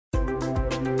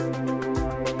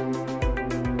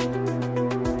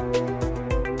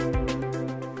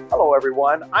Hello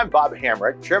everyone, I'm Bob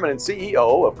Hamrick, Chairman and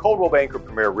CEO of Coldwell Banker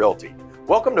Premier Realty.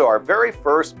 Welcome to our very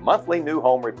first monthly new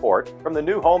home report from the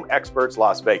New Home Experts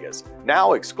Las Vegas,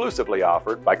 now exclusively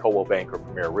offered by Coldwell Banker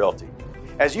Premier Realty.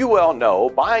 As you well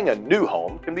know, buying a new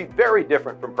home can be very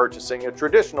different from purchasing a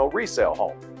traditional resale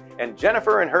home. And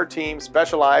Jennifer and her team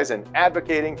specialize in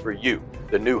advocating for you,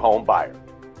 the new home buyer.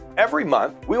 Every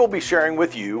month, we will be sharing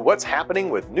with you what's happening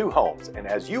with new homes, and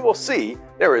as you will see,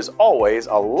 there is always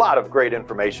a lot of great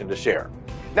information to share.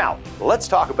 Now, let's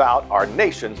talk about our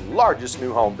nation's largest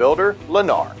new home builder,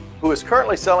 Lennar, who is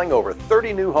currently selling over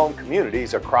 30 new home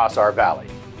communities across our valley.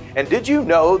 And did you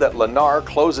know that Lennar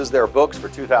closes their books for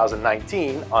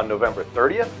 2019 on November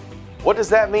 30th? What does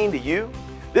that mean to you?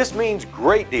 This means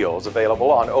great deals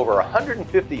available on over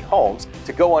 150 homes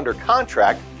to go under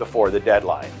contract before the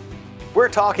deadline. We're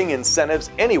talking incentives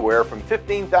anywhere from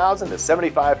 $15,000 to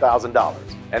 $75,000.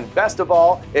 And best of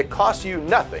all, it costs you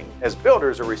nothing as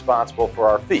builders are responsible for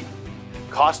our fee.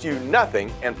 Costs you nothing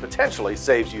and potentially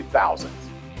saves you thousands.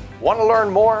 Want to learn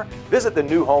more? Visit the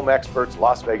New Home Experts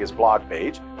Las Vegas blog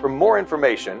page for more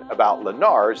information about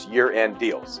Lennar's year-end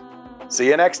deals. See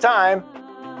you next time.